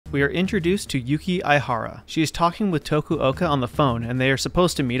we are introduced to Yuki Aihara. She is talking with Tokuoka on the phone and they are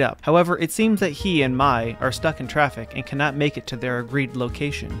supposed to meet up. However, it seems that he and Mai are stuck in traffic and cannot make it to their agreed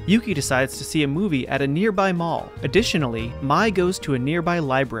location. Yuki decides to see a movie at a nearby mall. Additionally, Mai goes to a nearby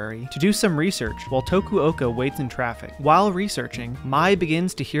library to do some research while Tokuoka waits in traffic. While researching, Mai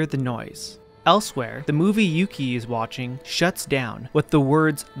begins to hear the noise. Elsewhere, the movie Yuki is watching shuts down, with the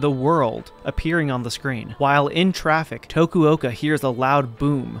words "the world" appearing on the screen. While in traffic, Tokuoka hears a loud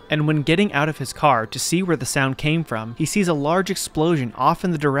boom, and when getting out of his car to see where the sound came from, he sees a large explosion off in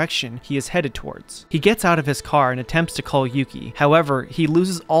the direction he is headed towards. He gets out of his car and attempts to call Yuki. However, he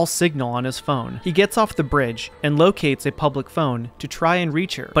loses all signal on his phone. He gets off the bridge and locates a public phone to try and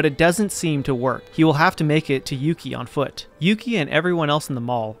reach her, but it doesn't seem to work. He will have to make it to Yuki on foot. Yuki and everyone else in the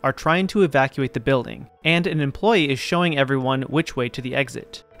mall are trying to evacuate the building, and an employee is showing everyone which way to the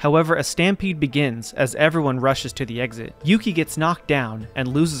exit. However, a stampede begins as everyone rushes to the exit. Yuki gets knocked down and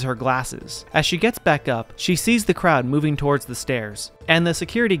loses her glasses. As she gets back up, she sees the crowd moving towards the stairs, and the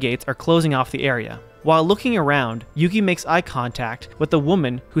security gates are closing off the area. While looking around, Yuki makes eye contact with a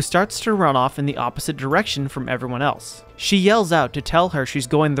woman who starts to run off in the opposite direction from everyone else. She yells out to tell her she's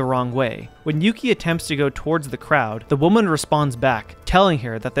going the wrong way. When Yuki attempts to go towards the crowd, the woman responds back, telling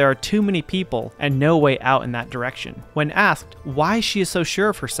her that there are too many people and no way out in that direction. When asked why she is so sure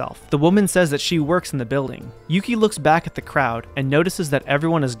of herself, the woman says that she works in the building. Yuki looks back at the crowd and notices that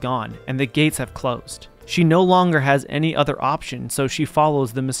everyone is gone and the gates have closed. She no longer has any other option, so she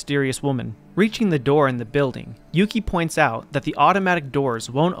follows the mysterious woman. Reaching the door in the building, Yuki points out that the automatic doors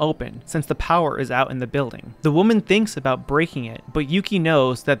won't open since the power is out in the building. The woman thinks about breaking it, but Yuki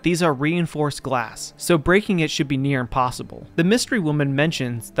knows that these are reinforced glass, so breaking it should be near impossible. The mystery woman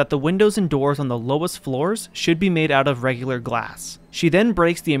mentions that the windows and doors on the lowest floors should be made out of regular glass. She then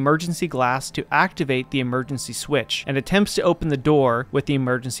breaks the emergency glass to activate the emergency switch and attempts to open the door with the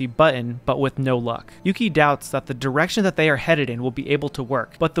emergency button, but with no luck. Yuki doubts that the direction that they are headed in will be able to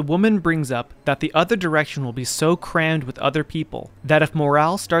work, but the woman brings up that the other direction will be so crammed with other people that if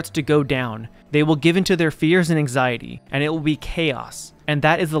morale starts to go down, they will give in to their fears and anxiety, and it will be chaos, and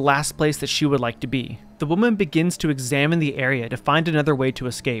that is the last place that she would like to be. The woman begins to examine the area to find another way to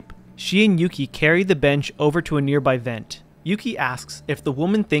escape. She and Yuki carry the bench over to a nearby vent. Yuki asks if the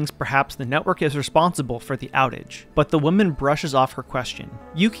woman thinks perhaps the network is responsible for the outage, but the woman brushes off her question.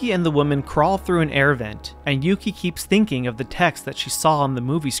 Yuki and the woman crawl through an air vent, and Yuki keeps thinking of the text that she saw on the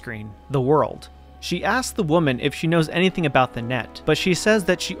movie screen, "the world." She asks the woman if she knows anything about the net, but she says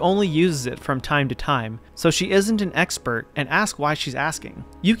that she only uses it from time to time, so she isn't an expert and asks why she's asking.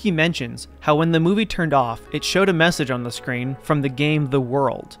 Yuki mentions how when the movie turned off, it showed a message on the screen from the game The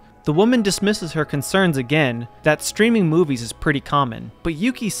World. The woman dismisses her concerns again that streaming movies is pretty common, but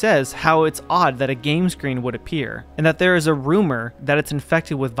Yuki says how it's odd that a game screen would appear, and that there is a rumor that it's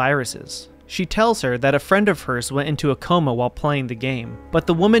infected with viruses. She tells her that a friend of hers went into a coma while playing the game, but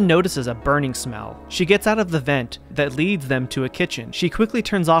the woman notices a burning smell. She gets out of the vent that leads them to a kitchen. She quickly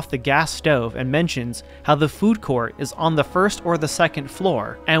turns off the gas stove and mentions how the food court is on the first or the second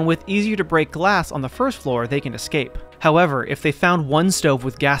floor, and with easier to break glass on the first floor, they can escape. However, if they found one stove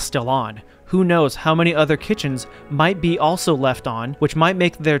with gas still on, who knows how many other kitchens might be also left on, which might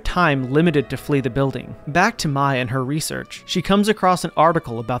make their time limited to flee the building. Back to Mai and her research, she comes across an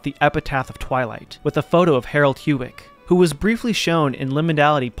article about the epitaph of Twilight, with a photo of Harold Hewick, who was briefly shown in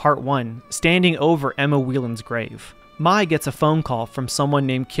Liminality Part 1, standing over Emma Whelan's grave. Mai gets a phone call from someone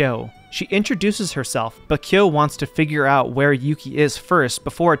named Kyo. She introduces herself, but Kyo wants to figure out where Yuki is first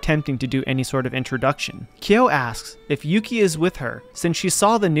before attempting to do any sort of introduction. Kyo asks if Yuki is with her, since she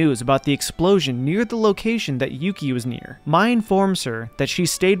saw the news about the explosion near the location that Yuki was near. Mai informs her that she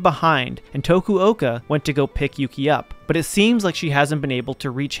stayed behind and Tokuoka went to go pick Yuki up, but it seems like she hasn't been able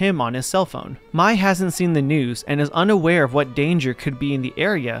to reach him on his cell phone. Mai hasn't seen the news and is unaware of what danger could be in the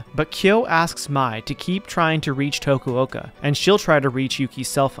area, but Kyo asks Mai to keep trying to reach Tokuoka, and she'll try to reach Yuki's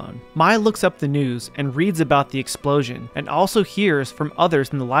cell phone. Mai looks up the news and reads about the explosion, and also hears from others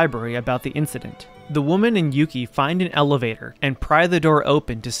in the library about the incident. The woman and Yuki find an elevator and pry the door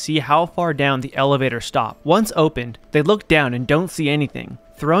open to see how far down the elevator stops. Once opened, they look down and don't see anything.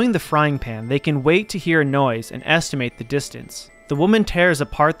 Throwing the frying pan, they can wait to hear a noise and estimate the distance. The woman tears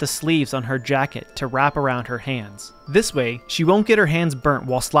apart the sleeves on her jacket to wrap around her hands. This way, she won't get her hands burnt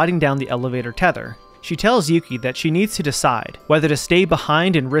while sliding down the elevator tether. She tells Yuki that she needs to decide whether to stay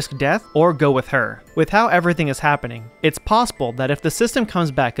behind and risk death or go with her. With how everything is happening, it's possible that if the system comes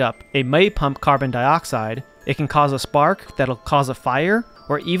back up, it may pump carbon dioxide, it can cause a spark that'll cause a fire,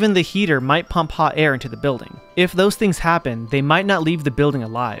 or even the heater might pump hot air into the building. If those things happen, they might not leave the building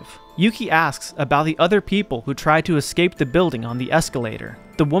alive. Yuki asks about the other people who try to escape the building on the escalator.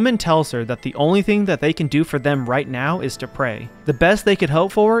 The woman tells her that the only thing that they can do for them right now is to pray. The best they could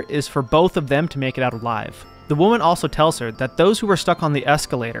hope for is for both of them to make it out alive. The woman also tells her that those who are stuck on the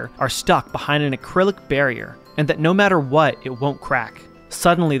escalator are stuck behind an acrylic barrier, and that no matter what, it won't crack.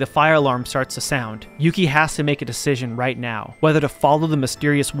 Suddenly, the fire alarm starts to sound. Yuki has to make a decision right now, whether to follow the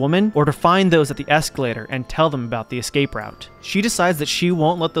mysterious woman or to find those at the escalator and tell them about the escape route. She decides that she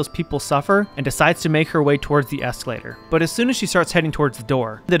won't let those people suffer and decides to make her way towards the escalator. But as soon as she starts heading towards the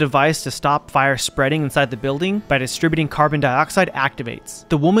door, the device to stop fire spreading inside the building by distributing carbon dioxide activates.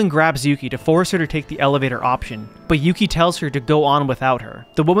 The woman grabs Yuki to force her to take the elevator option, but Yuki tells her to go on without her.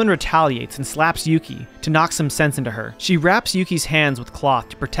 The woman retaliates and slaps Yuki to knock some sense into her. She wraps Yuki's hands with cloth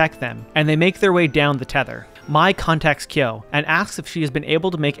to protect them, and they make their way down the tether. Mai contacts Kyo and asks if she has been able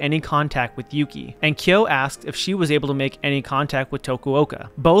to make any contact with Yuki, and Kyo asks if she was able to make any contact with Tokuoka.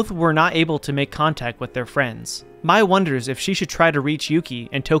 Both were not able to make contact with their friends. Mai wonders if she should try to reach Yuki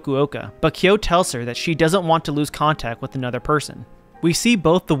and Tokuoka, but Kyo tells her that she doesn't want to lose contact with another person. We see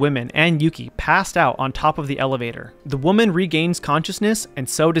both the women and Yuki passed out on top of the elevator. The woman regains consciousness, and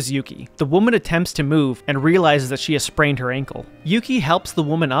so does Yuki. The woman attempts to move and realizes that she has sprained her ankle. Yuki helps the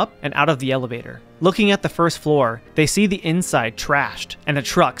woman up and out of the elevator. Looking at the first floor, they see the inside trashed and a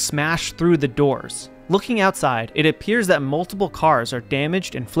truck smashed through the doors. Looking outside, it appears that multiple cars are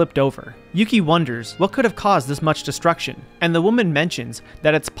damaged and flipped over. Yuki wonders what could have caused this much destruction, and the woman mentions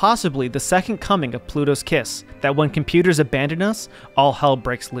that it's possibly the second coming of Pluto's Kiss, that when computers abandon us, all hell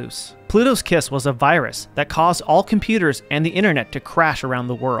breaks loose. Pluto's Kiss was a virus that caused all computers and the internet to crash around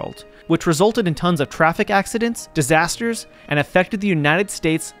the world, which resulted in tons of traffic accidents, disasters, and affected the United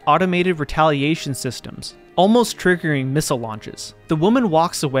States' automated retaliation systems, almost triggering missile launches. The woman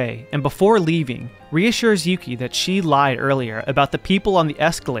walks away, and before leaving, reassures Yuki that she lied earlier about the people on the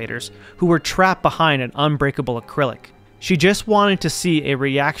escalators who were trapped behind an unbreakable acrylic. She just wanted to see a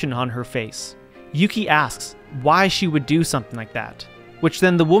reaction on her face. Yuki asks why she would do something like that, which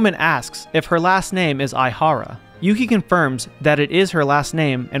then the woman asks if her last name is Aihara. Yuki confirms that it is her last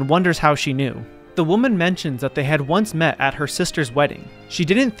name and wonders how she knew. The woman mentions that they had once met at her sister's wedding. She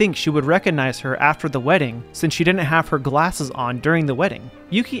didn't think she would recognize her after the wedding since she didn't have her glasses on during the wedding.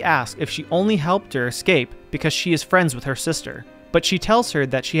 Yuki asks if she only helped her escape because she is friends with her sister, but she tells her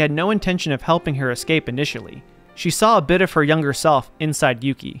that she had no intention of helping her escape initially. She saw a bit of her younger self inside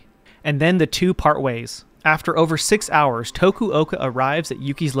Yuki. And then the two part ways. After over 6 hours, Tokuoka arrives at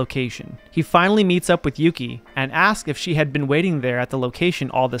Yuki's location. He finally meets up with Yuki and asks if she had been waiting there at the location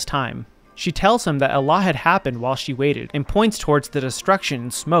all this time. She tells him that a lot had happened while she waited and points towards the destruction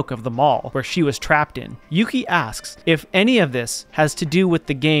and smoke of the mall where she was trapped in. Yuki asks if any of this has to do with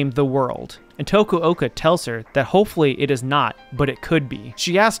the game The World, and Tokuoka tells her that hopefully it is not, but it could be.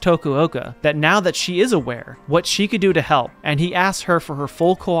 She asks Tokuoka that now that she is aware, what she could do to help, and he asks her for her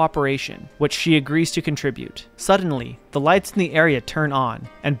full cooperation, which she agrees to contribute. Suddenly, the lights in the area turn on,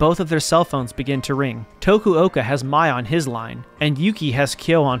 and both of their cell phones begin to ring. Tokuoka has Mai on his line, and Yuki has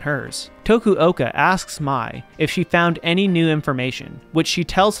Kyo on hers. Tokuoka asks Mai if she found any new information, which she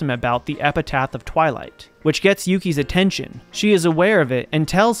tells him about the epitaph of Twilight, which gets Yuki's attention. She is aware of it and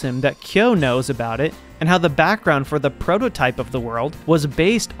tells him that Kyo knows about it and how the background for the prototype of the world was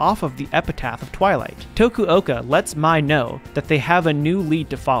based off of the epitaph of Twilight. Tokuoka lets Mai know that they have a new lead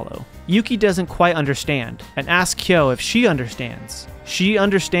to follow. Yuki doesn't quite understand and asks Kyo if she understands. She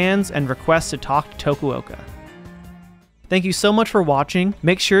understands and requests to talk to Tokuoka. Thank you so much for watching.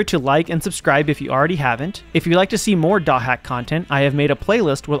 Make sure to like and subscribe if you already haven't. If you'd like to see more dothack content, I have made a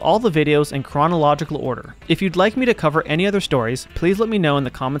playlist with all the videos in chronological order. If you'd like me to cover any other stories, please let me know in the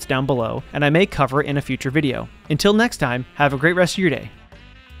comments down below, and I may cover it in a future video. Until next time, have a great rest of your day.